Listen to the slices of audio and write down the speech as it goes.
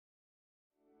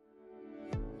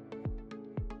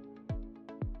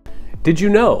Did you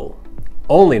know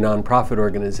only nonprofit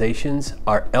organizations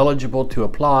are eligible to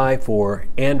apply for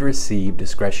and receive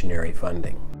discretionary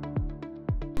funding?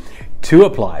 To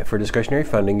apply for discretionary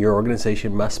funding, your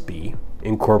organization must be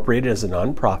incorporated as a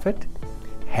nonprofit,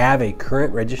 have a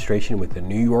current registration with the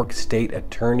New York State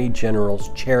Attorney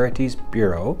General's Charities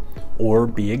Bureau, or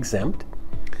be exempt,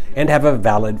 and have a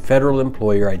valid federal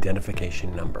employer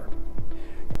identification number.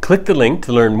 Click the link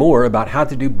to learn more about how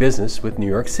to do business with New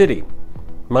York City.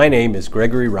 My name is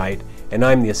Gregory Wright, and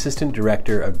I'm the Assistant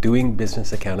Director of Doing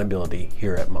Business Accountability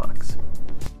here at Mox.